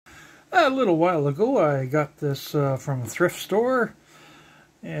A little while ago I got this from a thrift store,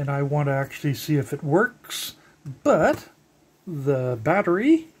 and I want to actually see if it works, but the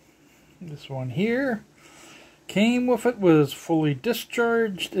battery, this one here, came with it, was fully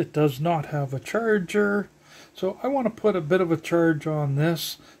discharged. It does not have a charger, so I want to put a bit of a charge on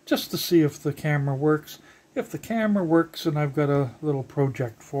this just to see if the camera works. If the camera works, then I've got a little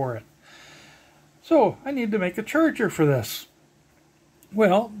project for it. So I need to make a charger for this.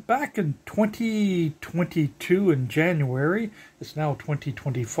 Well, back in 2022 in January, it's now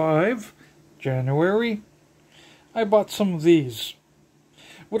 2025, January, I bought some of these.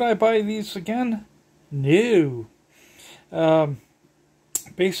 Would I buy these again? No.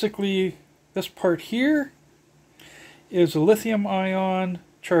 Basically, this part here is a lithium-ion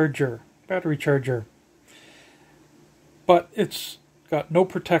charger, battery charger. But it's got no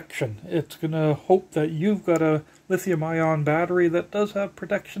protection. It's going to hope that you've got a lithium-ion battery that does have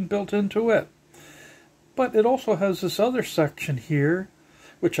protection built into it. But it also has this other section here,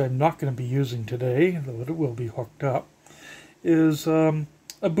 which I'm not going to be using today, though it will be hooked up, is a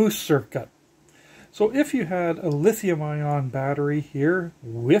boost circuit. So if you had a lithium-ion battery here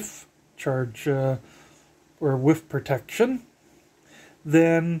with charge or with protection,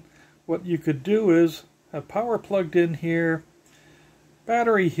 then what you could do is have power plugged in here,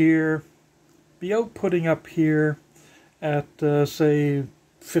 battery here, be outputting up here at say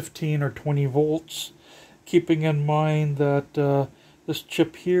 15 or 20 volts, keeping in mind that this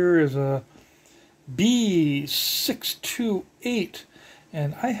chip here is a B628,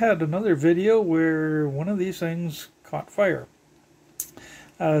 and I had another video where one of these things caught fire.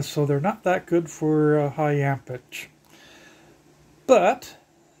 So they're not that good for high ampage. But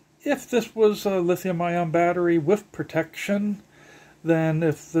if this was a lithium-ion battery with protection, then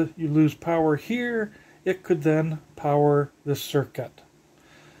if you lose power here, it could then power this circuit.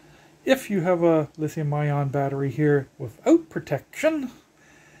 If you have a lithium-ion battery here without protection,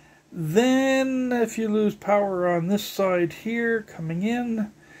 then if you lose power on this side here coming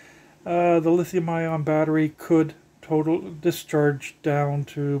in, the lithium-ion battery could total discharge down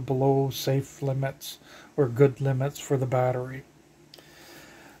to below safe limits or good limits for the battery.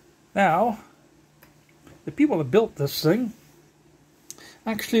 Now, the people that built this thing,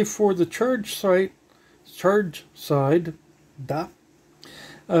 actually for the charge side,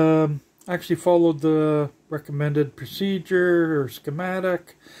 actually followed the recommended procedure or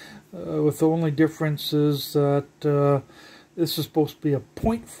schematic, with the only difference is that this is supposed to be a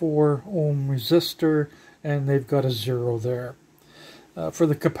 0.4 ohm resistor, and they've got a 0 there. For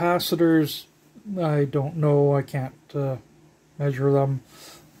the capacitors, I don't know, I can't measure them,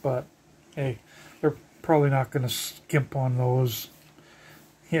 but hey, they're probably not going to skimp on those.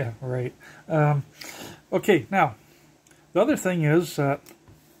 Yeah, right. Okay, now, the other thing is that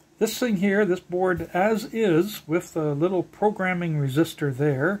this thing here, this board as is, with the little programming resistor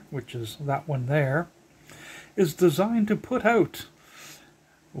there, which is that one there, is designed to put out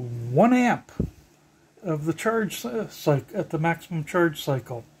 1 amp of the charge cycle at the maximum charge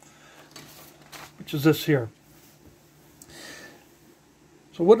cycle, which is this here.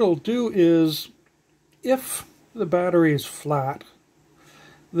 So what it'll do is, if the battery is flat,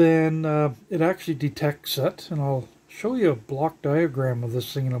 then it actually detects it, and I'll show you a block diagram of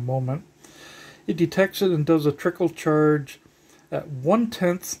this thing in a moment. It detects it and does a trickle charge at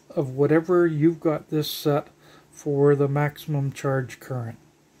 1/10 of whatever you've got this set for the maximum charge current.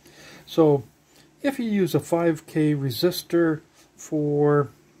 So if you use a 5K resistor for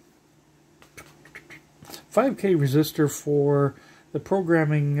the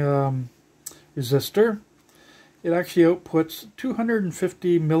programming resistor, it actually outputs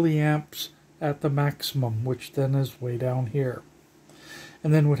 250 milliamps at the maximum, which then is way down here.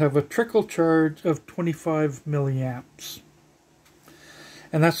 And then would have a trickle charge of 25 milliamps.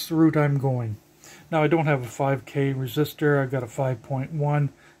 And that's the route I'm going. Now I don't have a 5K resistor, I've got a 5.1.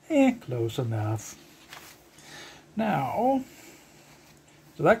 Close enough. Now,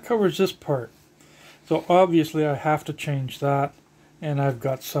 so that covers this part. So obviously I have to change that, and I've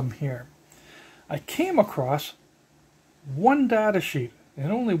got some here. I came across one data sheet,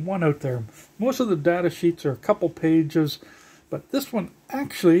 and only one out there. Most of the data sheets are a couple pages, but this one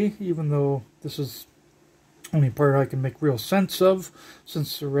actually, even though this is the only part I can make real sense of,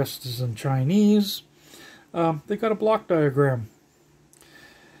 since the rest is in Chinese, they got a block diagram.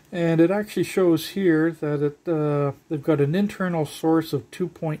 And it actually shows here that they've got an internal source of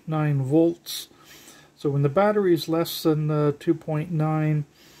 2.9 volts. So when the battery is less than 2.9,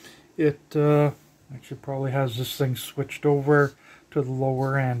 it actually probably has this thing switched over to the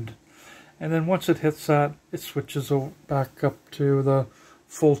lower end. And then once it hits that, it switches back up to the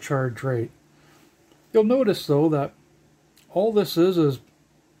full charge rate. You'll notice though that all this is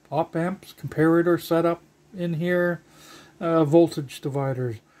op amps, comparator setup in here, voltage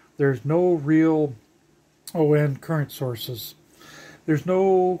dividers. There's no real ON current sources. There's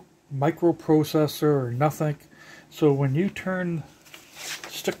no microprocessor or nothing. So when you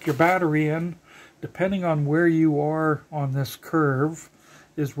stick your battery in, depending on where you are on this curve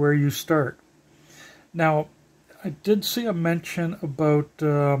is where you start. Now, I did see a mention about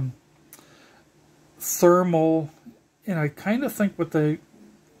thermal, and I kind of think what it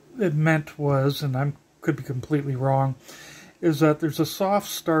meant was, and I could be completely wrong, is that there's a soft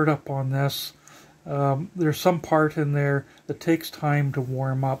startup on this. There's some part in there that takes time to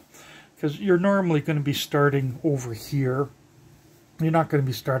warm up, because you're normally going to be starting over here. You're not going to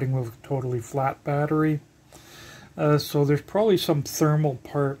be starting with a totally flat battery. So there's probably some thermal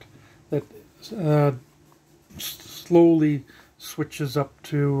part that slowly switches up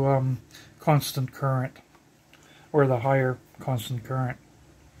to constant current, or the higher constant current.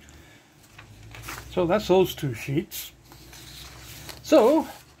 So that's those two sheets. So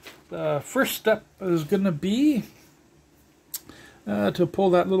the first step is going to be to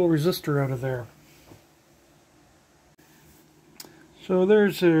pull that little resistor out of there. So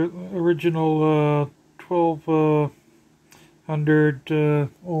there's the original 1200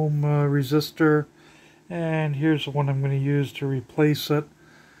 ohm resistor, and here's the one I'm going to use to replace it.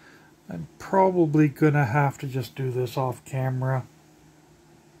 I'm probably going to have to just do this off camera,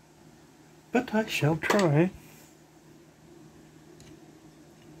 but I shall try.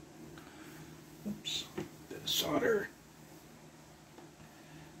 Oops, bit of solder.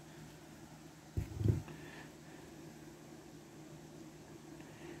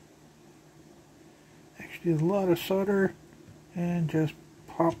 Actually, a lot of solder, and just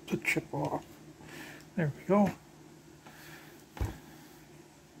pop the chip off. There we go.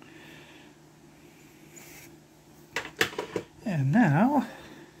 And now,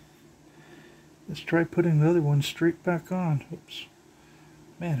 let's try putting the other one straight back on. Oops.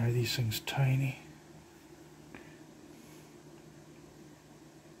 Man, are these things tiny.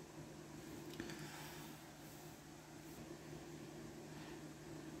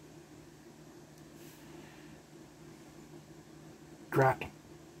 Drat.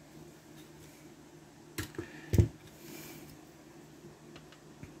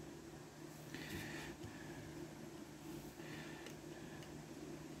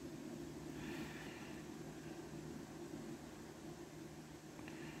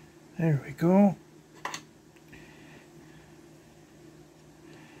 There we go.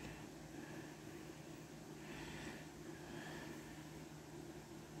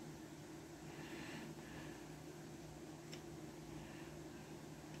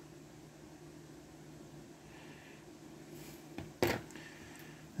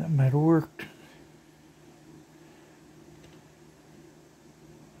 That might have worked.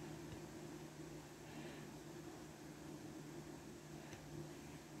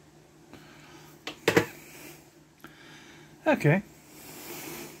 Okay.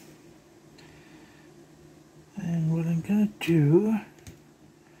 And what I'm going to do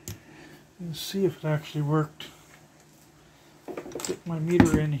is see if it actually worked. Put my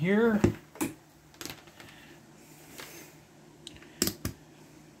meter in here.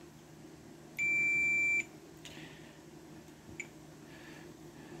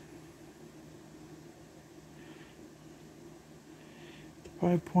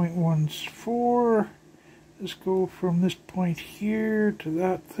 .14. Let's go from this point here to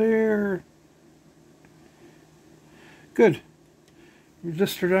that there. Good.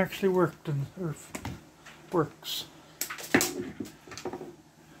 Resistor actually worked or works.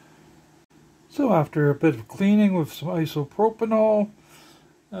 So after a bit of cleaning with some isopropanol,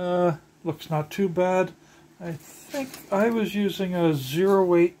 looks not too bad. I think I was using a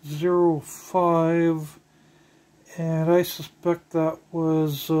 0805, and I suspect that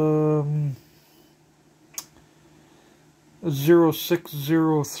was a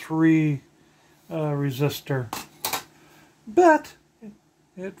 0603 resistor, but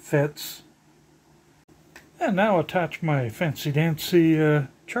it fits. And now attach my fancy dancy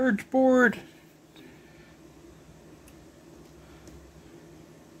charge board.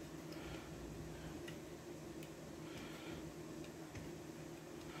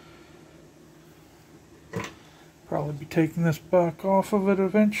 Probably be taking this back off of it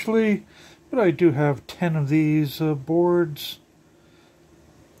eventually, but I do have 10 of these boards.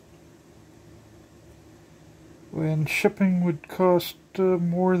 When shipping would cost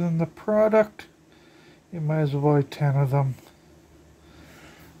more than the product, you might as well buy 10 of them.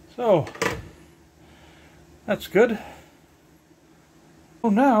 So, that's good. So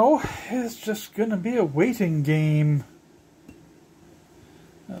now it's just going to be a waiting game.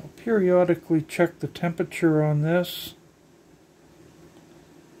 I'll periodically check the temperature on this.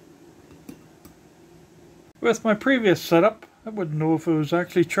 With my previous setup, I wouldn't know if it was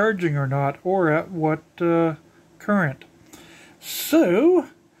actually charging or not, or at what current. So,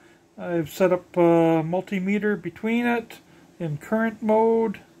 I've set up a multimeter between it in current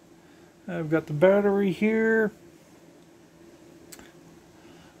mode. I've got the battery here.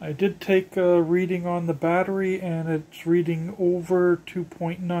 I did take a reading on the battery, and it's reading over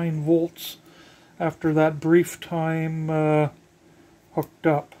 2.9 volts after that brief time hooked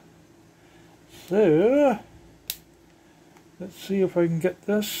up. So, let's see if I can get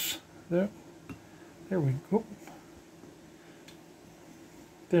this. There we go.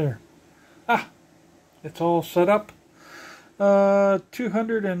 There. Ah! It's all set up.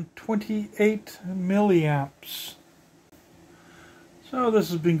 228 milliamps. So this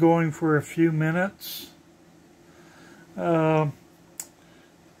has been going for a few minutes. The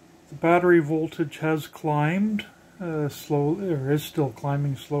battery voltage has climbed slowly, or is still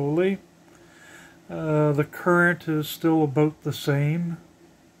climbing slowly. The current is still about the same.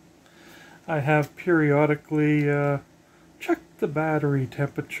 I have periodically checked the battery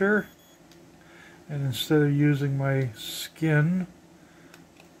temperature, and instead of using my skin,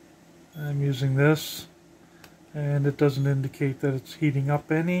 I'm using this, and it doesn't indicate that it's heating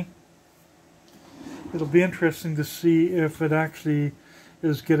up any. It'll be interesting to see if it actually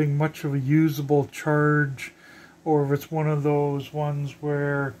is getting much of a usable charge, or if it's one of those ones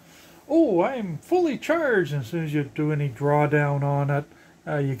where, oh, I'm fully charged, and as soon as you do any drawdown on it,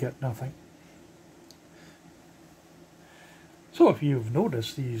 you get nothing. So if you've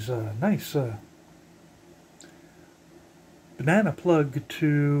noticed these nice banana plug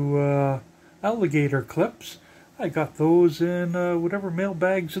to alligator clips, I got those in whatever mail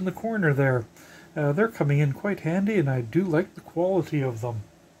bags in the corner there. They're coming in quite handy, and I do like the quality of them.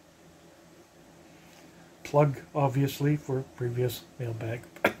 Plug, obviously, for previous mailbag.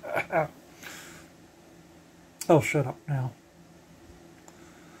 I'll shut up now.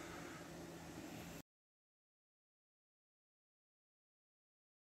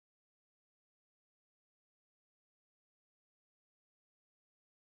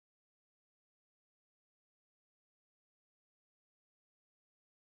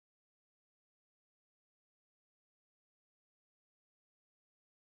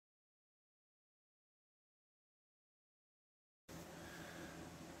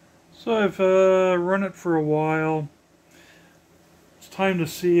 So I've run it for a while. It's time to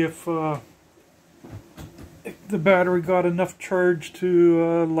see if the battery got enough charge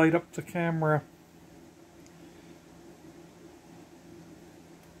to light up the camera.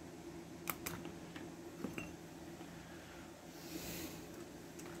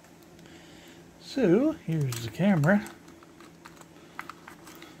 So here's the camera.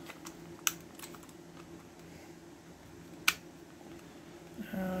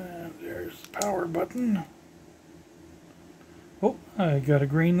 There's the power button. Oh, I got a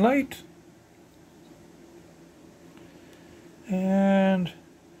green light. And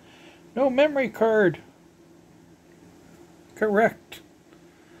no memory card. Correct.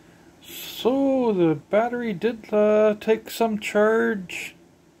 So the battery did take some charge.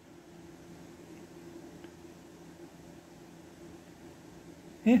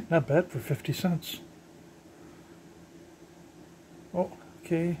 Yeah, not bad for 50 cents. Oh,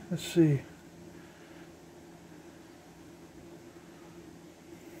 okay, let's see.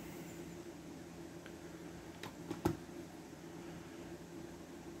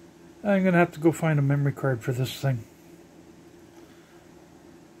 I'm going to have to go find a memory card for this thing.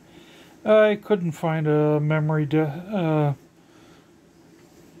 I couldn't find a memory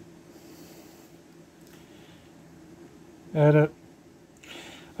edit.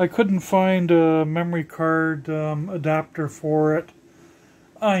 I couldn't find a memory card adapter for it.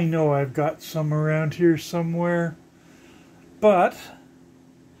 I know I've got some around here somewhere, but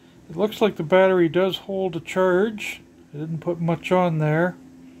it looks like the battery does hold a charge. I didn't put much on there,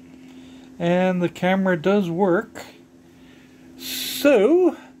 and the camera does work.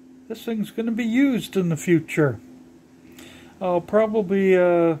 So this thing's going to be used in the future. I'll probably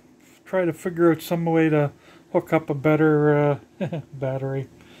try to figure out some way to hook up a better battery,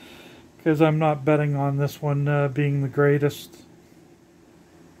 because I'm not betting on this one being the greatest.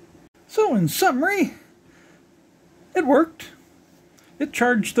 So in summary, it worked. It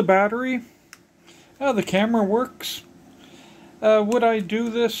charged the battery. The camera works. Would I do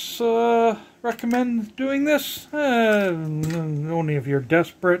this, recommend doing this? Only if you're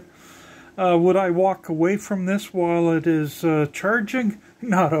desperate. Would I walk away from this while it is charging?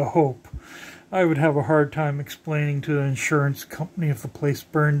 Not a hope. I would have a hard time explaining to the insurance company if the place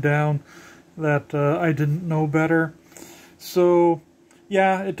burned down that I didn't know better. So,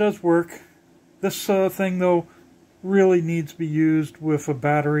 yeah, it does work. This thing, though, really needs to be used with a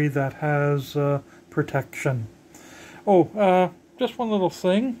battery that has protection. Oh, just one little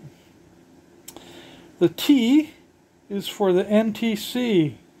thing. The T is for the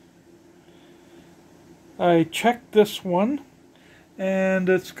NTC. I checked this one, and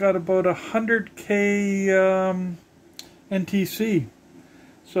it's got about 100K NTC.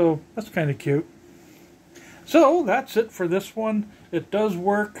 So that's kind of cute. So that's it for this one. It does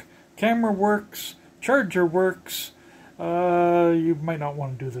work. Camera works. Charger works. You might not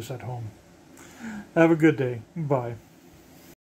want to do this at home. Have a good day. Bye.